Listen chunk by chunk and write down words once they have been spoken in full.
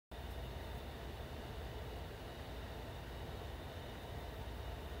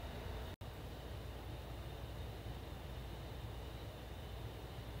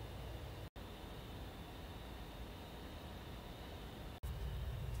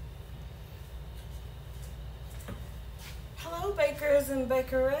bakers and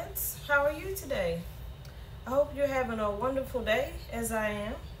bakerettes. How are you today? I hope you're having a wonderful day as I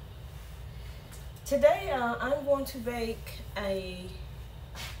am. Today I'm going to bake a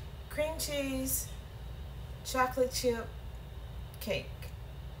cream cheese chocolate chip cake.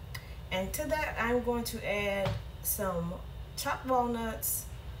 And to that I'm going to add some chopped walnuts,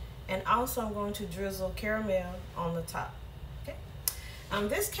 and also I'm going to drizzle caramel on the top.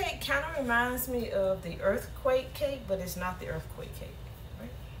 This cake kind of reminds me of the earthquake cake, but it's not the earthquake cake, right?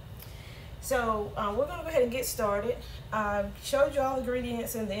 So we're going to go ahead and get started. I showed you all the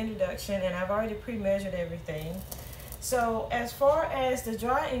ingredients in the introduction, and I've already pre-measured everything. So as far as the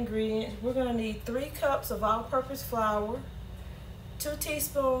dry ingredients, we're going to need 3 cups of all-purpose flour, 2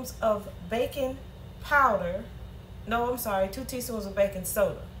 teaspoons of baking powder. No, I'm sorry, 2 teaspoons of baking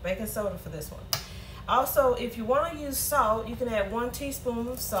soda. Baking soda for this one. Also, if you want to use salt, you can add 1 teaspoon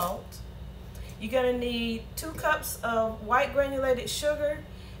of salt. You're going to need 2 cups of white granulated sugar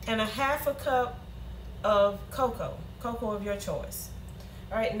and a 1/2 cup of cocoa of your choice.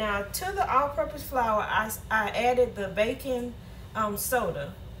 All right, now to the all-purpose flour, I added the baking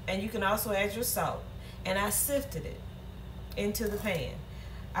soda, and you can also add your salt, and I sifted it into the pan.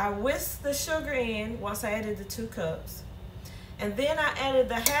 I whisked the sugar in once I added the 2 cups. And then I added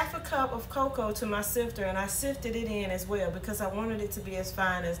the 1/2 cup of cocoa to my sifter, and I sifted it in as well because I wanted it to be as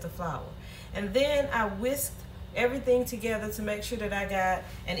fine as the flour. And then I whisked everything together to make sure that I got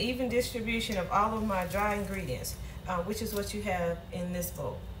an even distribution of all of my dry ingredients, which is what you have in this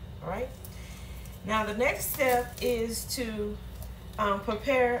bowl. All right. Now the next step is to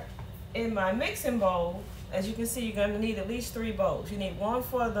prepare in my mixing bowl. As you can see, you're going to need at least 3 bowls. You need 1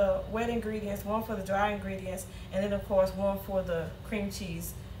 for the wet ingredients, 1 for the dry ingredients, and then of course 1 for the cream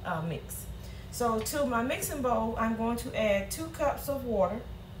cheese mix. So to my mixing bowl, I'm going to add 2 cups of water,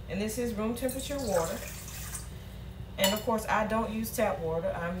 and this is room temperature water. And of course, I don't use tap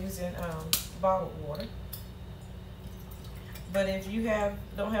water. I'm using bottled water. But if you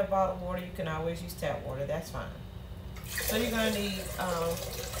don't have bottled water, you can always use tap water. That's fine. So you're going to need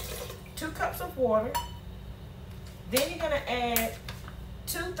 2 cups of water. Then you're going to add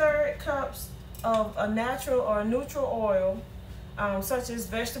 2/3 cups of a natural or neutral oil, such as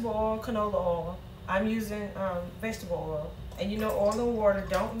vegetable oil, canola oil. I'm using vegetable oil. And you know, oil and water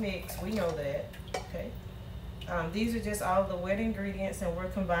don't mix. We know that. Okay. These are just all the wet ingredients, and we're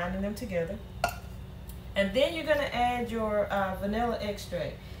combining them together. And then you're going to add your vanilla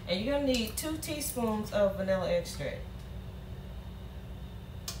extract. And you're going to need 2 teaspoons of vanilla extract.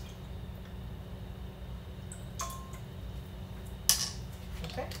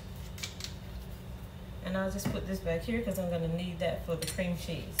 Okay. And I'll just put this back here because I'm going to need that for the cream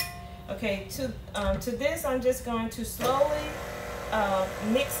cheese. Okay, to this I'm just going to slowly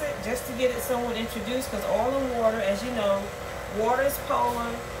mix it just to get it somewhat introduced, because oil and water, as you know, water is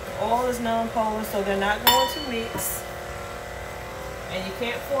polar, oil is non-polar, so they're not going to mix. And you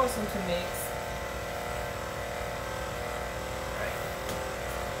can't force them to mix.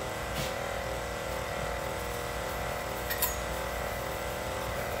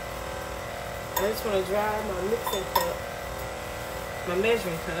 I just want to dry my mixing cup, my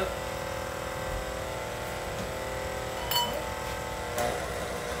measuring cup.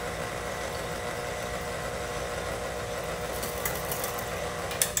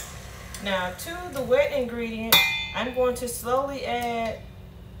 Now to the wet ingredient, I'm going to slowly add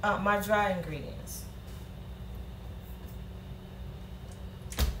my dry ingredients.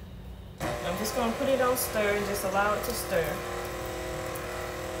 I'm just going to put it on stir and just allow it to stir.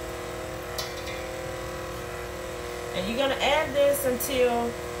 And you're going to add this until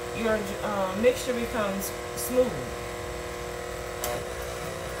your mixture becomes smooth.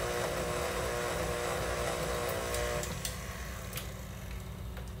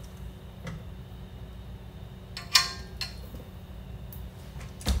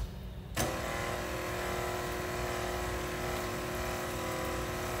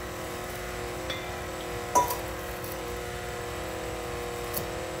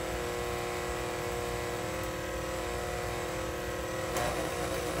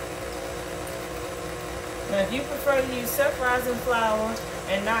 Now, if you prefer to use self-rising flour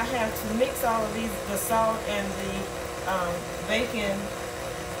and not have to mix all of these, the salt and the baking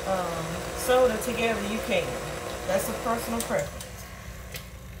soda together, you can. That's a personal preference.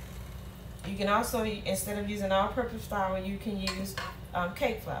 You can also, instead of using all-purpose flour, you can use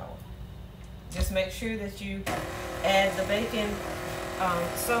cake flour. Just make sure that you add the baking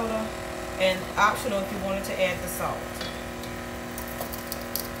soda, and optional if you wanted to add the salt.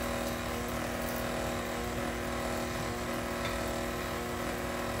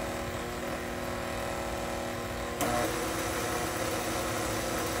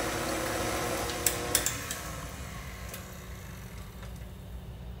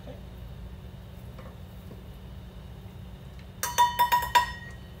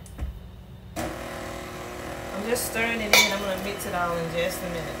 just stirring it in. I'm going to mix it all in just a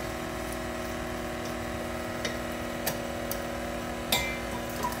minute.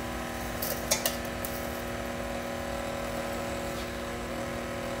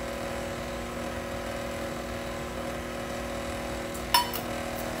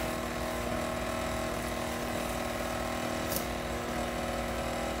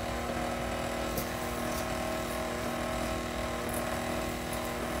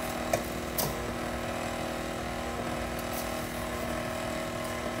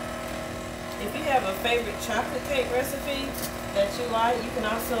 If you have a favorite chocolate cake recipe that you like, you can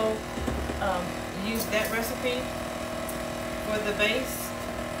also use that recipe for the base.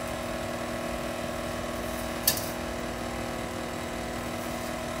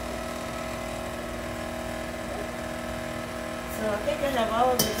 So I think I have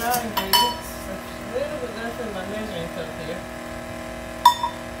all of the dry ingredients. A little bit left in my measuring cup here.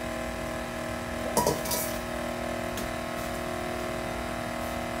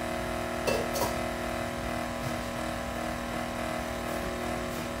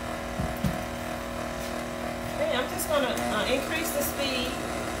 I'm just going to increase the speed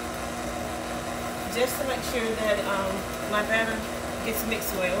just to make sure that my batter gets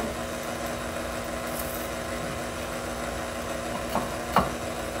mixed well.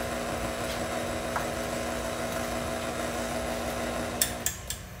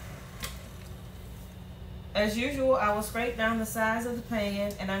 As usual, I will scrape down the sides of the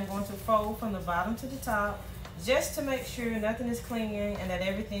pan, and I'm going to fold from the bottom to the top just to make sure nothing is clinging and that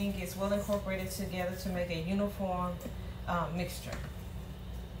everything gets well incorporated together to make a uniform mixture.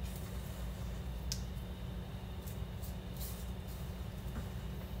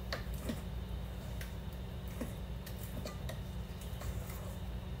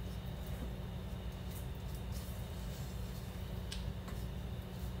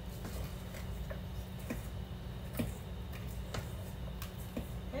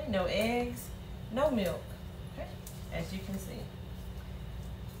 Okay, no eggs, no milk. As you can see,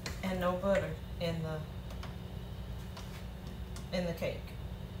 and no butter in the cake.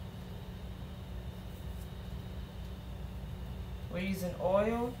 We're using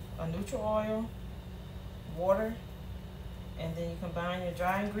oil, a neutral oil, water, and then you combine your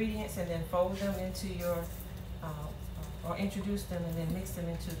dry ingredients and then fold them into your or introduce them and then mix them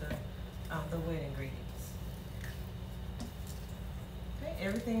into the wet ingredients.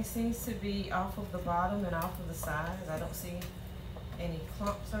 Everything seems to be off of the bottom and off of the sides. I don't see any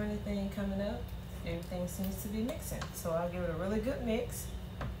clumps or anything coming up. Everything seems to be mixing. So I'll give it a really good mix.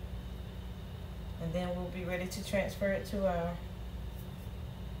 And then we'll be ready to transfer it to our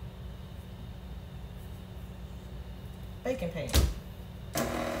baking pan.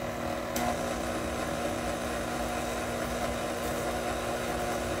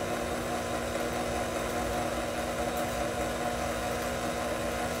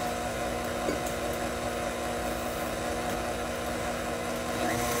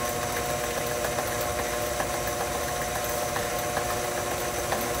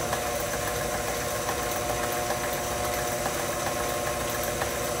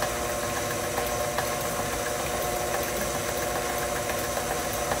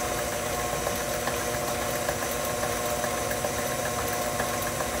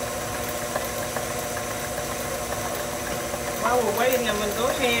 While we're waiting, I'm going to go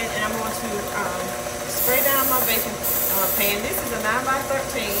ahead and I'm going to spray down my baking pan. This is a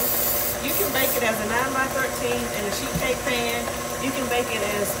 9x13. You can bake it as a 9x13 in a sheet cake pan. You can bake it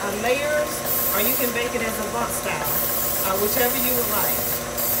as layers, or you can bake it as a bundt style, whichever you would like.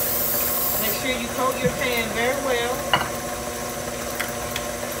 Make sure you coat your pan very well.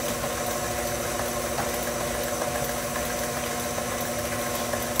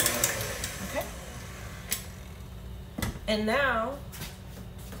 And now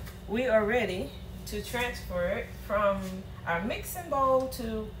we are ready to transfer it from our mixing bowl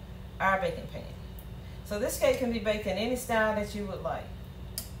to our baking pan. So this cake can be baked in any style that you would like.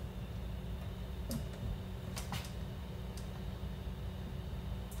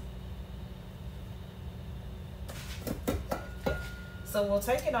 So we'll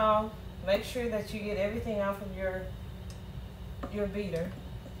take it off, make sure that you get everything off of your beater.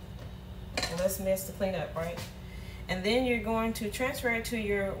 And let's mess to clean up, right? And then you're going to transfer it to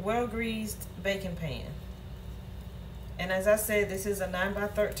your well-greased baking pan. And as I said, this is a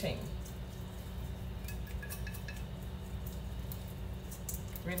 9x13.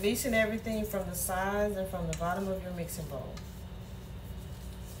 Releasing everything from the sides and from the bottom of your mixing bowl.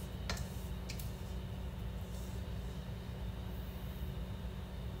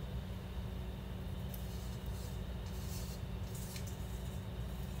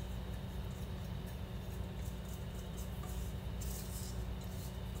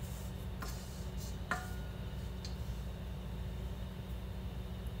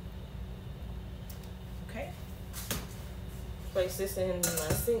 place this in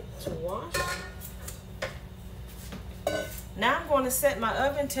my sink to wash. Now I'm going to set my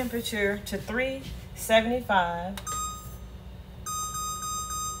oven temperature to 375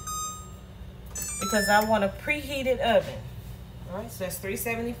 because I want a preheated oven. All right, so that's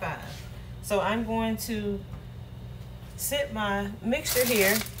 375. So I'm going to set my mixture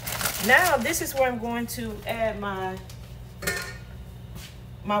here. Now this is where I'm going to add my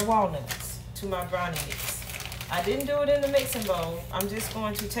walnuts to my brownie mix. I didn't do it in the mixing bowl. I'm just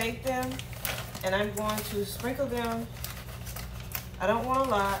going to take them and I'm going to sprinkle them. I don't want a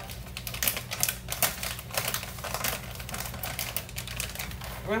lot.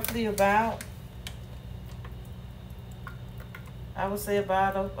 Roughly about, I would say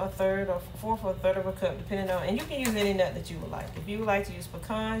about a third or fourth or a third of a cup, depending on, and you can use any nut that you would like. If you would like to use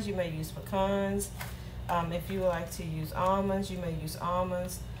pecans, you may use pecans. If you would like to use almonds, you may use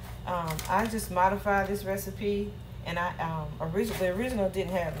almonds. I just modified this recipe, and the original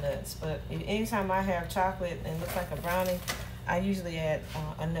didn't have nuts, but anytime I have chocolate and it looks like a brownie, I usually add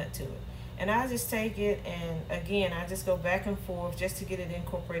a nut to it. And I just take it, and again, I just go back and forth just to get it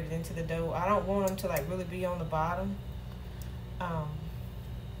incorporated into the dough. I don't want them to like really be on the bottom.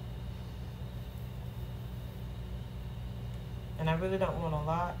 And I really don't want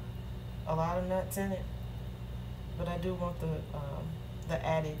a lot of nuts in it, but I do want the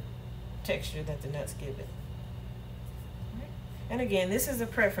added texture that the nuts give it. And again, this is a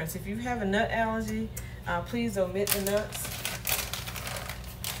preference. If you have a nut allergy, please omit the nuts.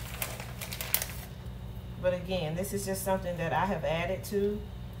 But again, this is just something that I have added to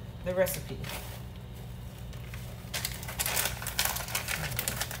the recipe.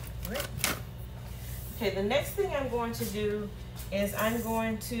 Okay, the next thing I'm going to do is I'm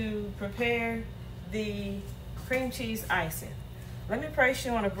going to prepare the cream cheese icing. Let me place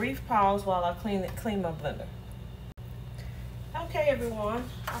you on a brief pause while I clean my blender. Okay, everyone,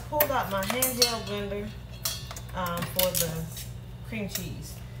 I pulled out my handheld blender for the cream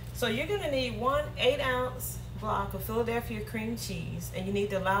cheese. So you're going to need 1 8-ounce block of Philadelphia cream cheese, and you need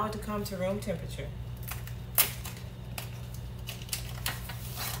to allow it to come to room temperature.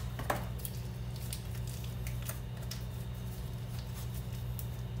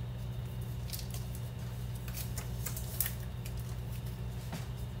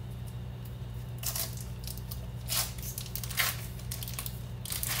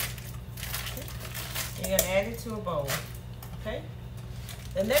 You're going to add it to a bowl, okay?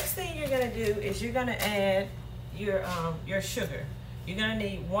 The next thing you're going to do is you're going to add your sugar. You're going to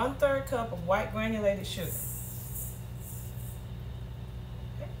need 1/3 cup of white granulated sugar.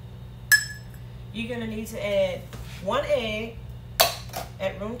 Okay. You're going to need to add 1 egg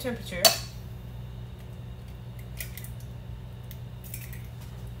at room temperature.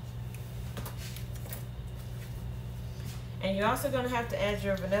 And you're also going to have to add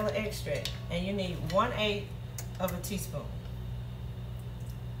your vanilla extract, and you need 1/8 of a teaspoon.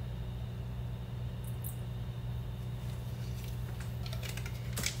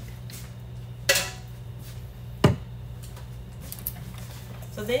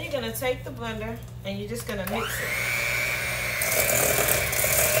 So then you're going to take the blender and you're just going to mix it.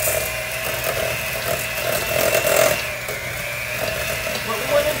 What we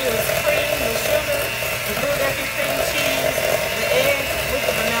want to do is cream the sugar, the Philadelphia cream cheese, the eggs with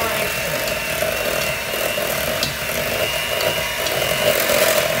the vanilla extract.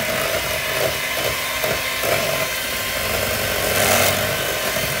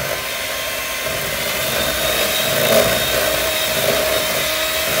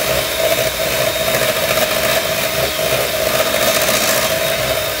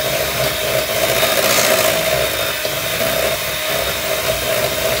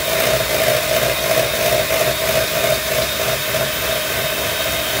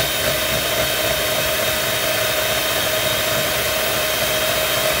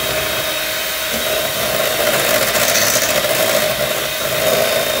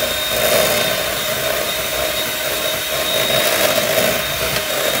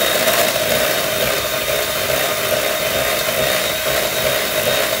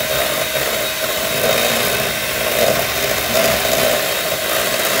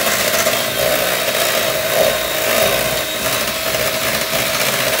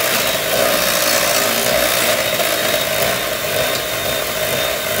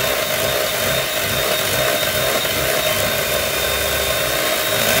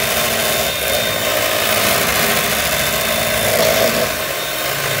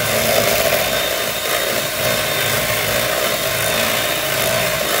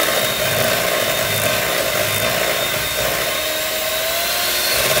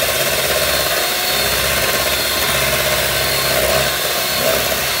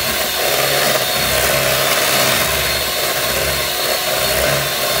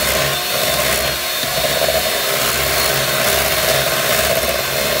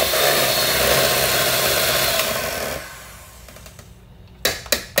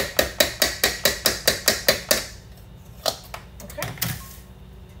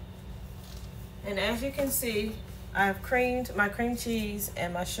 And as you can see, I've creamed my cream cheese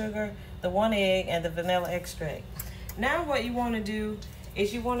and my sugar, the 1 egg, and the vanilla extract. Now what you want to do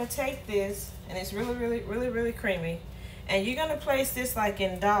is you want to take this, and it's really creamy, and you're going to place this like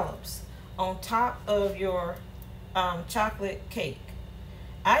in dollops on top of your chocolate cake.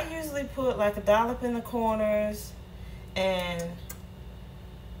 I usually put like a dollop in the corners, and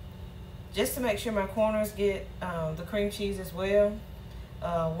just to make sure my corners get the cream cheese as well.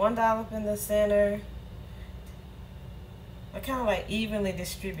 1 dollop in the center. I kind of like evenly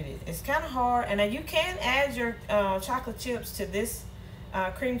distributed. It's kind of hard, and then you can add your chocolate chips to this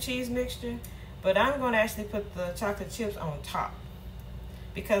cream cheese mixture, but I'm going to actually put the chocolate chips on top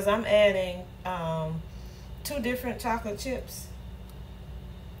because I'm adding 2 different chocolate chips.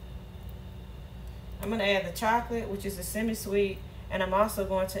 I'm going to add the chocolate, which is a semi-sweet, and I'm also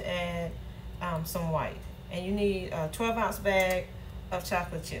going to add some white. And you need a 12-ounce bag of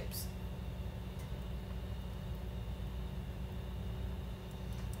chocolate chips.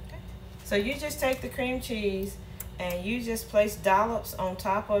 Okay. So you just take the cream cheese and you just place dollops on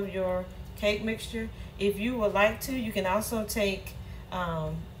top of your cake mixture. If you would like to, you can also take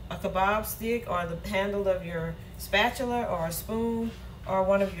a kebab stick or the handle of your spatula or a spoon or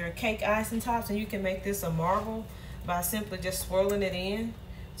one of your cake icing tops, and you can make this a marble by simply just swirling it in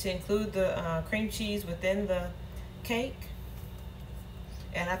to include the cream cheese within the cake.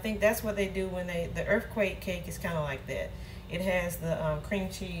 And I think that's what they do when the earthquake cake is kind of like that. It has the cream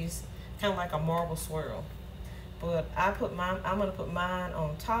cheese kind of like a marble swirl. But I'm going to put mine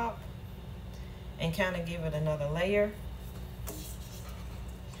on top and kind of give it another layer.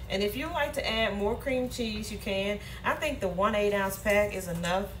 And if you like to add more cream cheese, you can. I think the 1 8-ounce pack is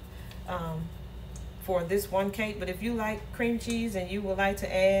enough for this one cake. But if you like cream cheese and you would like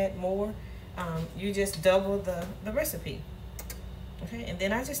to add more, you just double the recipe. Okay, and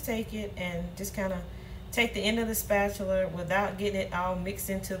then I just take it and just kind of take the end of the spatula without getting it all mixed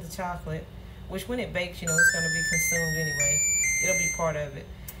into the chocolate, which when it bakes, you know, it's going to be consumed anyway. It'll be part of it.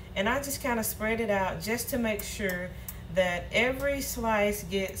 And I just kind of spread it out just to make sure that every slice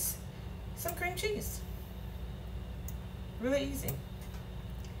gets some cream cheese. Really easy.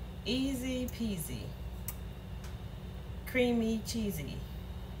 Easy peasy. Creamy cheesy.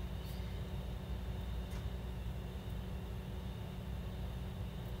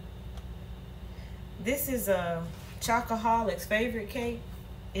 This is a Chocoholic's favorite cake.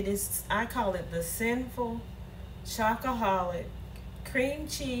 It is, I call it the Sinful Chocoholic cream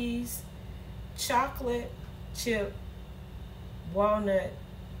cheese chocolate chip walnut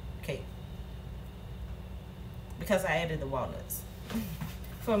cake, because I added the walnuts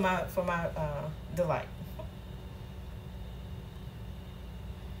for my delight.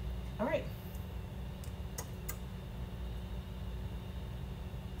 All right.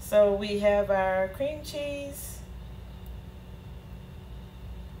 So we have our cream cheese.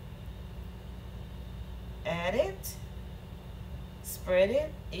 Add it. Spread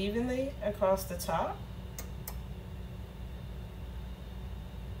it evenly across the top.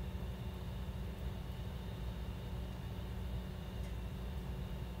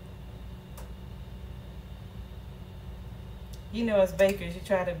 You know, as bakers, you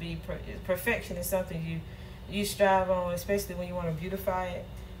try to be perfection is something you strive on, especially when you want to beautify it.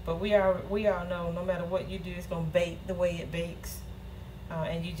 But we all know no matter what you do, it's gonna bake the way it bakes,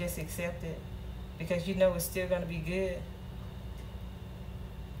 and you just accept it because you know it's still gonna be good.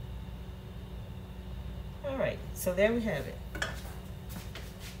 All right, so there we have it.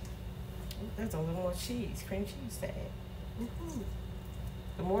 Ooh, there's a little more cheese, cream cheese to add. Woo-hoo.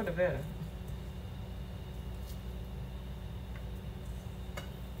 The more the better.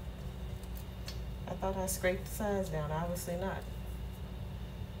 I thought I scraped the sides down. Obviously not.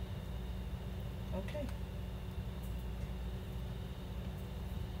 Okay.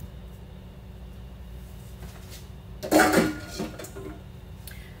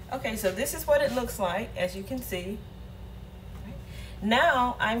 Okay, so this is what it looks like, as you can see.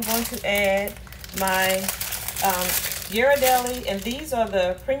 Now I'm going to add my Ghirardelli, and these are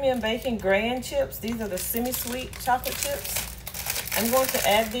the premium baking grand chips. These are the semi-sweet chocolate chips. I'm going to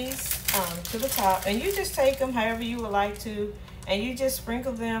add these to the top, and you just take them however you would like to, and you just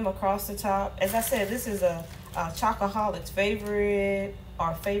sprinkle them across the top. As I said, this is a Chocoholic's favorite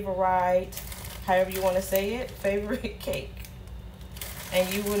or favorite, however you want to say it, favorite cake. And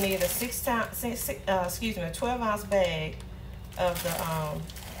you will need a 12-ounce bag of the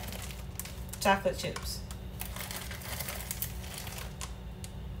chocolate chips.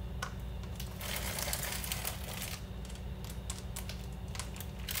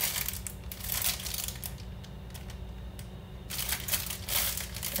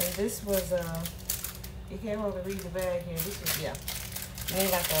 And this was You can't hardly read the bag here. This is, yeah. You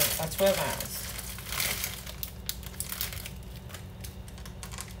need like a 12 ounce.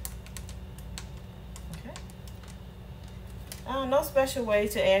 Okay. No special way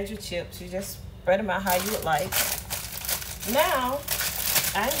to add your chips. You just spread them out how you would like. Now,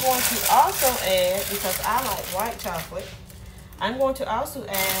 I'm going to also add, because I like white chocolate, I'm going to also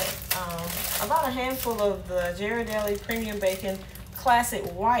add about a handful of the Ghirardelli Premium Bacon Classic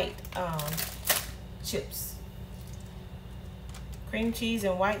White chips. Cream cheese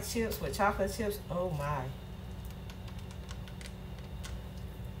and white chips with chocolate chips. Oh my.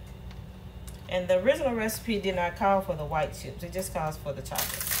 And the original recipe did not call for the white chips. It just calls for the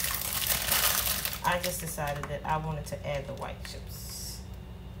chocolate. I just decided that I wanted to add the white chips.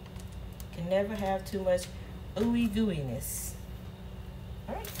 Can never have too much ooey gooiness.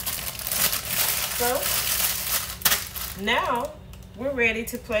 All right. So now we're ready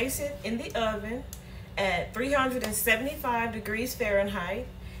to place it in the oven at 375 degrees Fahrenheit,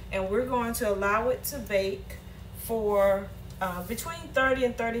 and we're going to allow it to bake for between 30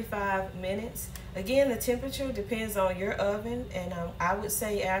 and 35 minutes. Again, the temperature depends on your oven, and I would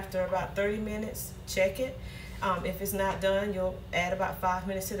say after about 30 minutes, check it. If it's not done, you'll add about 5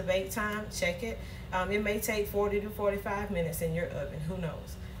 minutes to the bake time. Check it. It may take 40 to 45 minutes in your oven. Who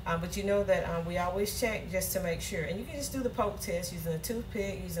knows? But you know that we always check just to make sure. And you can just do the poke test using a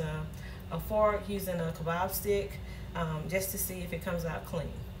toothpick, using a fork, using a kebab stick, just to see if it comes out clean.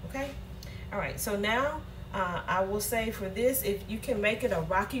 Okay? All right. So now I will say for this, if you can make it a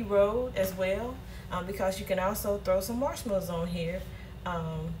rocky road as well, because you can also throw some marshmallows on here.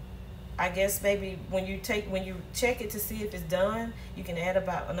 I guess maybe when you check it to see if it's done, you can add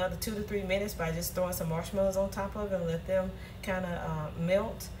about another 2 to 3 minutes by just throwing some marshmallows on top of it and let them kind of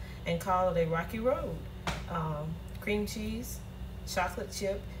melt, and call it a rocky road. Cream cheese, chocolate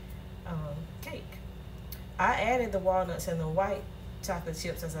chip cake. I added the walnuts and the white chocolate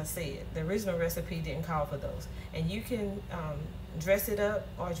chips, as I said. The original recipe didn't call for those. And you can dress it up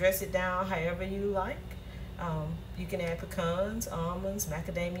or dress it down however you like. You can add pecans, almonds,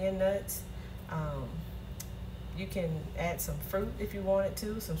 macadamia nuts. You can add some fruit if you wanted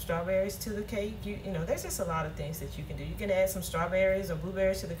to, some strawberries to the cake. You know, there's just a lot of things that you can do. You can add some strawberries or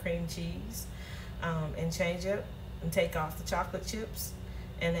blueberries to the cream cheese, and change it and take off the chocolate chips,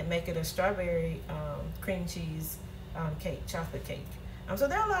 and then make it a strawberry cream cheese cake, chocolate cake. So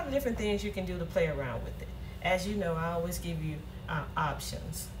there are a lot of different things you can do to play around with it. As you know, I always give you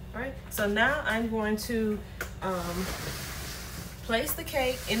options. All right, so now I'm going to place the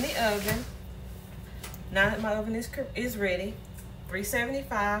cake in the oven. Now that my oven is ready,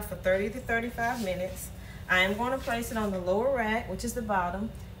 375 for 30 to 35 minutes. I am going to place it on the lower rack, which is the bottom,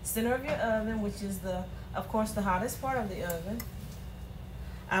 center of your oven, which is of course, the hottest part of the oven.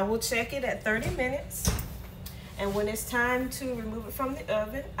 I will check it at 30 minutes. And when it's time to remove it from the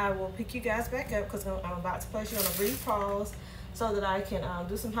oven, I will pick you guys back up, because I'm about to place you on a brief pause so that I can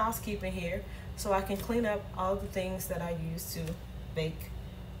do some housekeeping here, so I can clean up all the things that I use to bake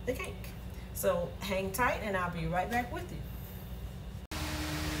the cake. So hang tight and I'll be right back with you.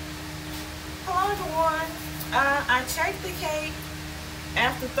 Hello everyone. I checked the cake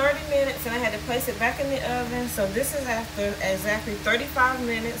after 30 minutes and I had to place it back in the oven. So this is after exactly 35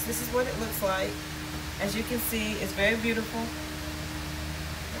 minutes. This is what it looks like. As you can see, it's very beautiful.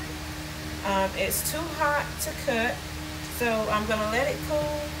 It's too hot to cut, so I'm gonna let it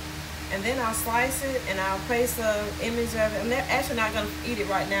cool, and then I'll slice it and I'll place an image of it. I'm actually not gonna eat it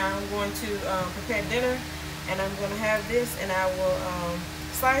right now. I'm going to prepare dinner, and I'm gonna have this, and I will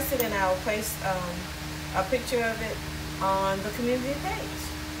slice it, and I will place a picture of it on the community page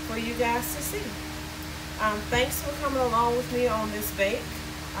for you guys to see. Thanks for coming along with me on this bake.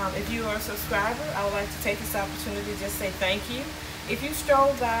 If you are a subscriber, I would like to take this opportunity to just say thank you. If you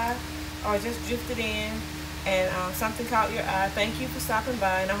strolled by or just drifted in and something caught your eye, thank you for stopping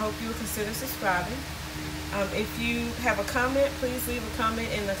by, and I hope you will consider subscribing. If you have a comment, please leave a comment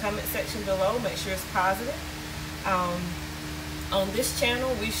in the comment section below. Make sure it's positive. On this channel,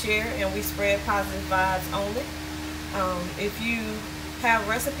 we share and we spread positive vibes only. If you have a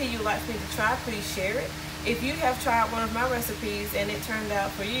recipe you'd like me to try, please share it. If you have tried one of my recipes and it turned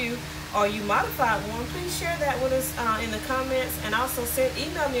out for you, or you modified one, please share that with us in the comments, and also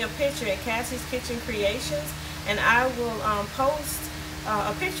email me a picture at Cassie's Kitchen Creations, and I will post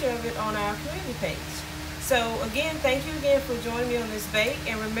a picture of it on our community page. So again, thank you again for joining me on this bake,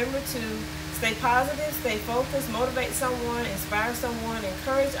 and remember to stay positive, stay focused, motivate someone, inspire someone,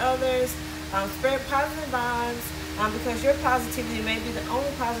 encourage others, spread positive vibes, because your positivity may be the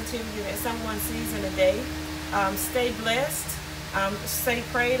only positivity that someone sees in a day. Stay blessed, stay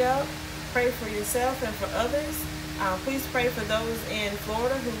prayed up, pray for yourself and for others. Please pray for those in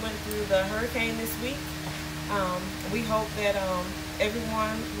Florida who went through the hurricane this week. We hope that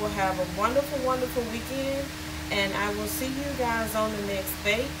everyone will have a wonderful, wonderful weekend. And I will see you guys on the next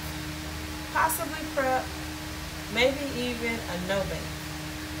bake, possibly prep, maybe even a no bake.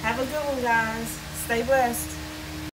 Have a good one, guys. Stay blessed.